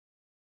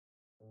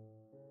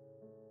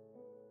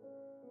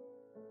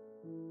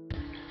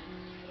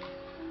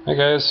Hey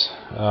guys,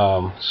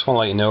 just want to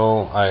let you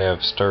know I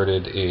have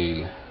started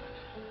a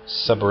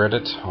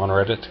subreddit on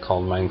Reddit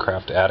called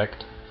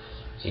Minecraftaddict,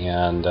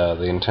 and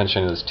the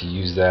intention is to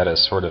use that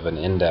as sort of an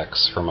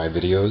index for my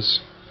videos.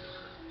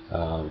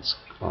 On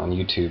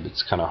YouTube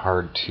it's kind of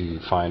hard to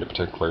find a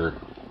particular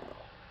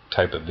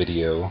type of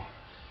video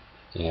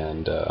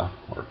and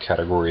or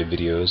category of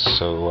videos,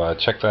 so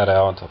check that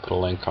out. I'll put a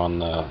link on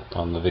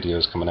the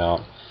videos coming out,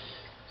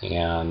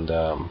 and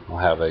I'll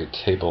have a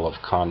table of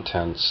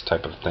contents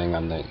type of thing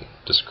on the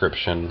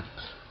description,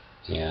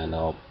 and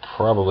I'll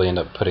probably end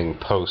up putting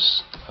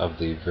posts of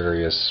the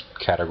various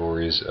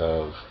categories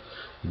of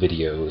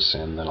videos,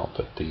 and then I'll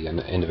put the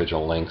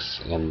individual links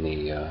in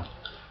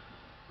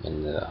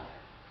the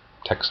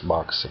text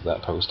box of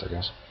that post, I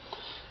guess.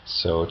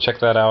 So check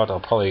that out.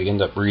 I'll probably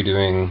end up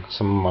redoing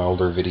some of my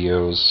older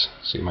videos,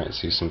 so you might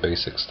see some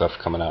basic stuff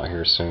coming out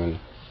here soon,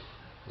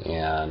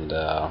 and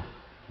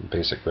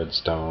basic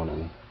redstone,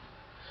 and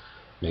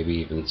maybe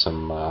even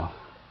some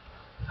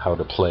how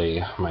to play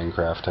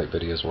Minecraft type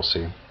videos. We'll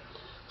see.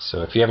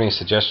 So if you have any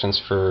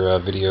suggestions for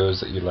videos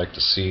that you'd like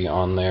to see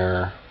on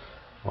there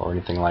or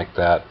anything like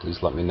that, please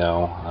let me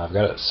know. I've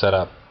got it set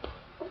up,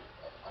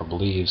 I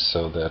believe,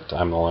 so that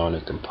I'm the one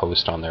who can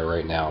post on there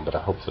right now, but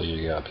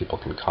hopefully people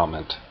can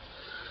comment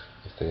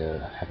if they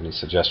have any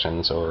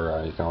suggestions,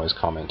 or you can always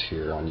comment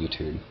here on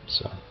YouTube.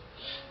 So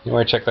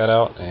anyway, check that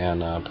out,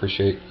 and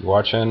appreciate you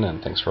watching,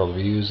 and thanks for all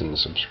the views and the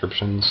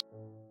subscriptions.